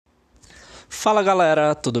Fala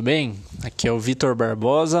galera, tudo bem? Aqui é o Vitor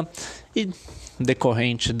Barbosa e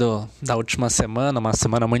decorrente da última semana, uma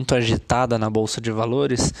semana muito agitada na Bolsa de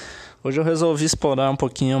Valores, hoje eu resolvi explorar um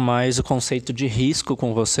pouquinho mais o conceito de risco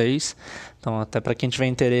com vocês. Então, até para quem tiver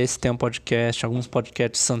interesse, tem um podcast, alguns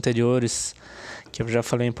podcasts anteriores que eu já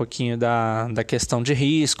falei um pouquinho da questão de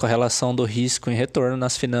risco, a relação do risco em retorno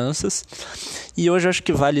nas finanças. E hoje eu acho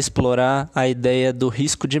que vale explorar a ideia do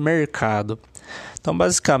risco de mercado. Então,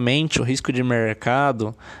 basicamente, o risco de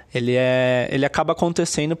mercado ele acaba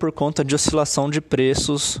acontecendo por conta de oscilação de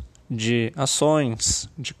preços de ações,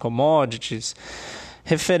 de commodities,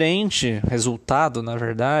 resultado, na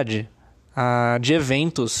verdade, de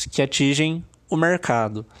eventos que atingem o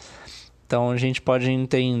mercado. Então, a gente pode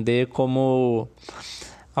entender como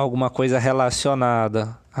alguma coisa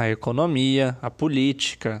relacionada à economia, à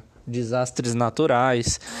política, desastres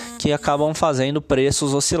naturais que acabam fazendo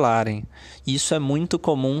preços oscilarem. Isso é muito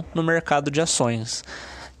comum no mercado de ações.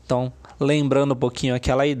 Então, lembrando um pouquinho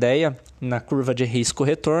aquela ideia, na curva de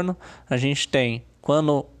risco-retorno, a gente tem,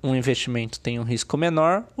 quando um investimento tem um risco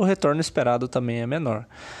menor, o retorno esperado também é menor.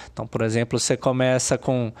 Então, por exemplo, você começa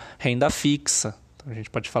com renda fixa. Então, a gente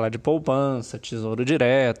pode falar de poupança, tesouro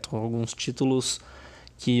direto, alguns títulos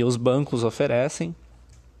que os bancos oferecem.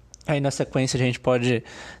 Aí na sequência a gente pode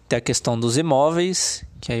ter a questão dos imóveis,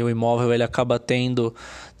 que aí o imóvel ele acaba tendo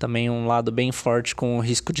também um lado bem forte com o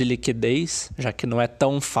risco de liquidez, já que não é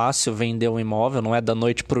tão fácil vender um imóvel, não é da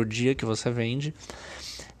noite para o dia que você vende.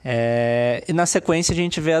 E na sequência a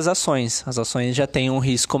gente vê as ações. As ações já têm um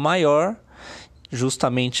risco maior,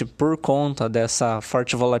 justamente por conta dessa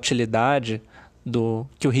forte volatilidade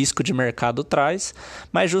que o risco de mercado traz,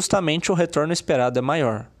 mas justamente o retorno esperado é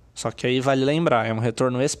maior. Só que aí vale lembrar, é um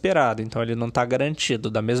retorno esperado, então ele não está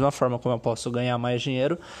garantido. Da mesma forma como eu posso ganhar mais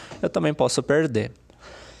dinheiro, eu também posso perder.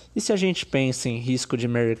 E se a gente pensa em risco de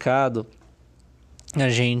mercado,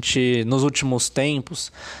 nos últimos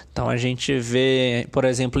tempos, então a gente vê, por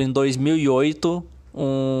exemplo, em 2008,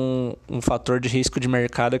 um fator de risco de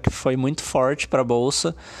mercado que foi muito forte para a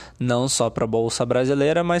Bolsa, não só para a Bolsa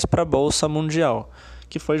brasileira, mas para a Bolsa mundial,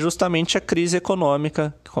 que foi justamente a crise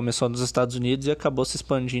econômica que começou nos Estados Unidos e acabou se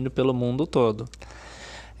expandindo pelo mundo todo.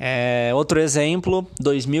 Outro exemplo,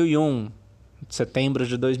 2001, setembro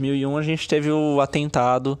de 2001, a gente teve o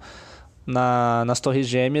atentado nas Torres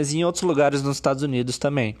Gêmeas e em outros lugares nos Estados Unidos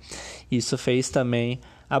também. Isso fez também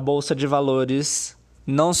a Bolsa de Valores,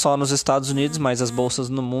 não só nos Estados Unidos, mas as bolsas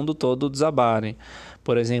no mundo todo desabarem.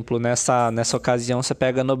 Por exemplo, nessa ocasião, você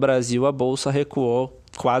pega no Brasil, a Bolsa recuou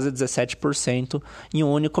quase 17% em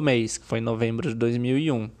um único mês, que foi em novembro de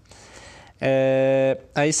 2001.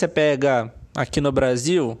 Aí você pega aqui no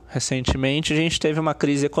Brasil, recentemente, a gente teve uma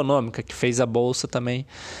crise econômica que fez a Bolsa também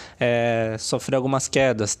sofrer algumas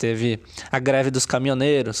quedas. Teve a greve dos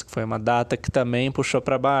caminhoneiros, que foi uma data que também puxou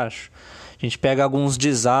para baixo. A gente pega alguns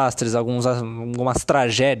desastres, algumas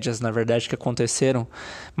tragédias, na verdade, que aconteceram,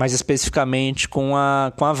 mais especificamente com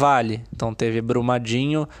a Vale. Então, teve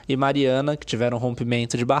Brumadinho e Mariana, que tiveram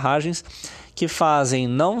rompimento de barragens, que fazem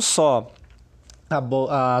não só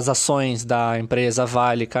as ações da empresa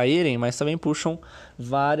Vale caírem, mas também puxam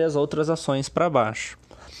várias outras ações para baixo.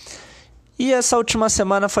 E essa última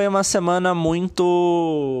semana foi uma semana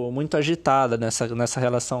muito, muito agitada nessa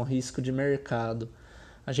relação risco de mercado.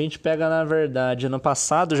 A gente pega, na verdade, ano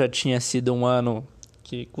passado já tinha sido um ano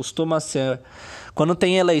que costuma ser... Quando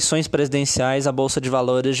tem eleições presidenciais, a Bolsa de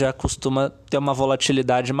Valores já costuma ter uma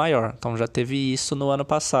volatilidade maior. Então, já teve isso no ano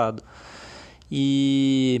passado.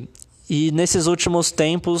 E nesses últimos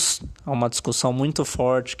tempos, há uma discussão muito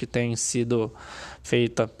forte que tem sido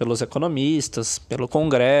feita pelos economistas, pelo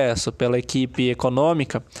Congresso, pela equipe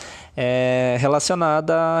econômica,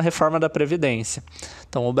 relacionada à reforma da Previdência.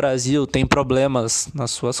 Então, o Brasil tem problemas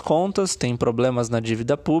nas suas contas, tem problemas na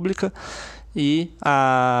dívida pública e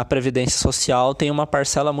a Previdência Social tem uma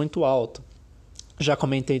parcela muito alta. Já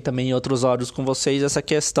comentei também em outros áudios com vocês essa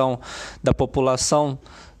questão da população.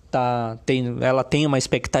 Ela tem uma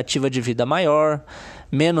expectativa de vida maior,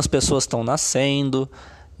 menos pessoas estão nascendo,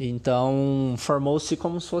 então formou-se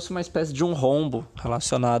como se fosse uma espécie de um rombo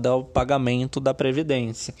relacionado ao pagamento da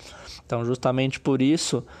Previdência. Então, justamente por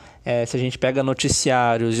isso, se a gente pega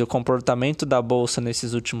noticiários e o comportamento da Bolsa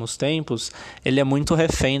nesses últimos tempos, ele é muito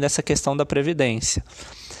refém dessa questão da Previdência.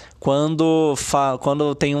 Quando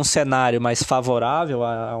tem um cenário mais favorável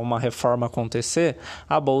a uma reforma acontecer,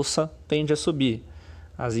 a Bolsa tende a subir.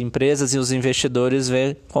 As empresas e os investidores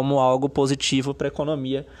veem como algo positivo para a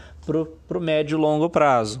economia para o médio e longo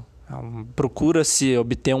prazo. Procura-se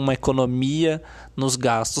obter uma economia nos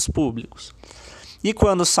gastos públicos. E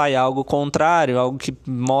quando sai algo contrário, algo que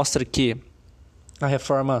mostra que a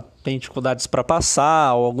reforma tem dificuldades para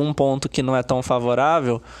passar ou algum ponto que não é tão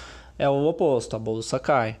favorável, é o oposto, a bolsa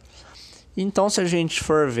cai. Então, se a gente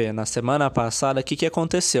for ver na semana passada, o que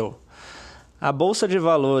aconteceu? A Bolsa de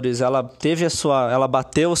Valores, ela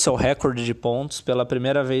bateu o seu recorde de pontos. Pela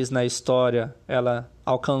primeira vez na história, ela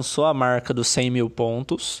alcançou a marca dos 100 mil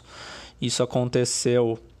pontos. Isso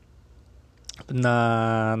aconteceu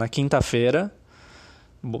na quinta-feira.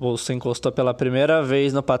 A Bolsa encostou pela primeira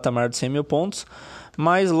vez no patamar dos 100 mil pontos,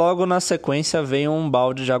 mas logo na sequência veio um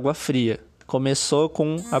balde de água fria. Começou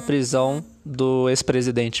com a prisão do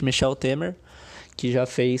ex-presidente Michel Temer, que já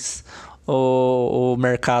fez o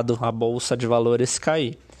mercado, a Bolsa de Valores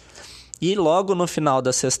cair. E logo no final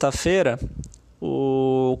da sexta-feira,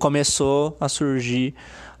 começou a surgir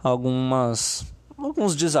alguns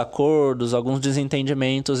desacordos, alguns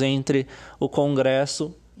desentendimentos entre o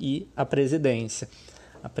Congresso e a presidência.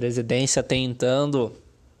 A presidência tentando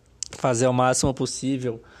fazer o máximo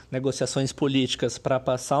possível negociações políticas para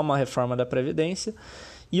passar uma reforma da Previdência,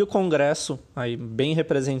 e o Congresso, aí bem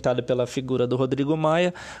representado pela figura do Rodrigo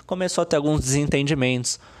Maia, começou a ter alguns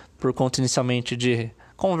desentendimentos por conta inicialmente de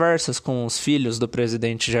conversas com os filhos do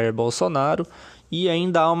presidente Jair Bolsonaro, e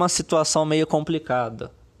ainda há uma situação meio complicada.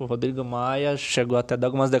 O Rodrigo Maia chegou até a dar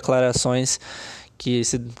algumas declarações que,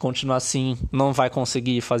 se continuar assim, não vai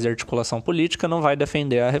conseguir fazer articulação política, não vai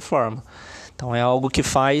defender a reforma. Então é algo que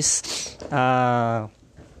faz a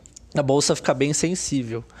Bolsa ficar bem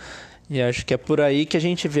sensível. E acho que é por aí que a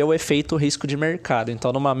gente vê o efeito risco de mercado.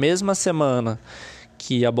 Então, numa mesma semana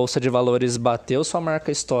que a Bolsa de Valores bateu sua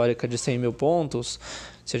marca histórica de 100 mil pontos,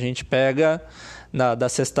 se a gente pega da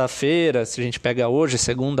sexta-feira, se a gente pega hoje,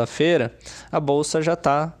 segunda-feira, a Bolsa já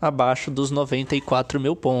está abaixo dos 94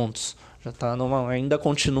 mil pontos. Já tá ainda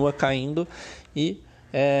continua caindo, e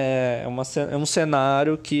é um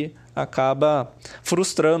cenário que acaba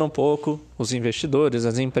frustrando um pouco os investidores,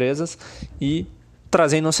 as empresas, e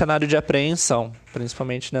trazendo um cenário de apreensão,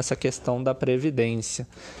 principalmente nessa questão da Previdência.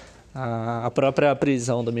 A própria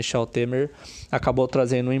prisão do Michel Temer acabou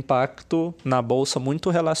trazendo um impacto na Bolsa muito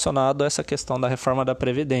relacionado a essa questão da reforma da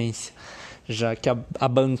Previdência, já que a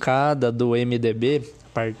bancada do MDB,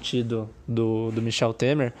 partido do Michel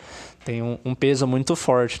Temer, tem um peso muito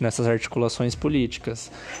forte nessas articulações políticas.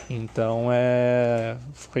 Então,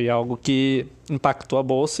 foi algo que impactou a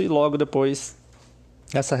Bolsa, e logo depois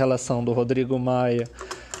essa relação do Rodrigo Maia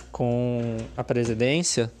com a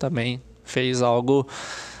presidência também fez algo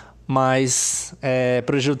mais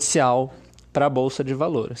prejudicial para a Bolsa de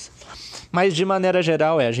Valores. Mas, de maneira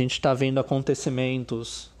geral, a gente está vendo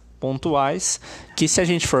acontecimentos pontuais que, se a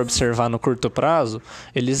gente for observar no curto prazo,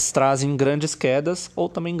 eles trazem grandes quedas ou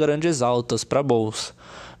também grandes altas para a Bolsa.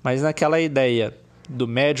 Mas naquela ideia do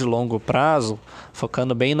médio e longo prazo,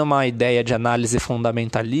 focando bem numa ideia de análise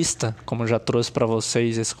fundamentalista, como já trouxe para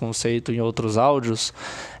vocês esse conceito em outros áudios,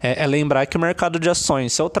 é lembrar que o mercado de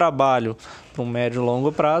ações, se eu trabalho para um médio e longo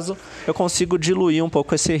prazo, eu consigo diluir um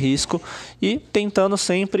pouco esse risco, e tentando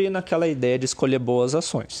sempre naquela ideia de escolher boas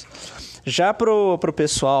ações. Já para o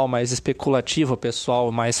pessoal mais especulativo, o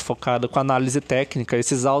pessoal mais focado com análise técnica,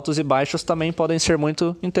 esses altos e baixos também podem ser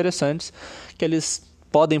muito interessantes, que eles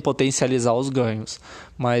podem potencializar os ganhos.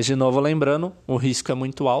 Mas, de novo, lembrando, o risco é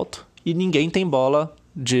muito alto e ninguém tem bola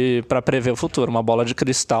para prever o futuro, uma bola de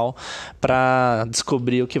cristal para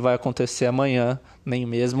descobrir o que vai acontecer amanhã, nem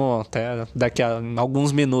mesmo até daqui a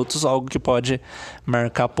alguns minutos, algo que pode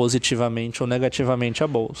marcar positivamente ou negativamente a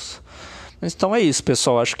Bolsa. Então é isso,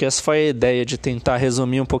 pessoal. Acho que essa foi a ideia, de tentar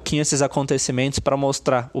resumir um pouquinho esses acontecimentos para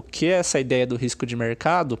mostrar o que é essa ideia do risco de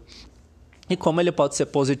mercado e como ele pode ser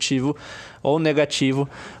positivo ou negativo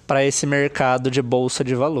para esse mercado de Bolsa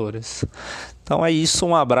de Valores. Então é isso,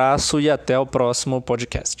 um abraço e até o próximo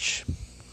podcast.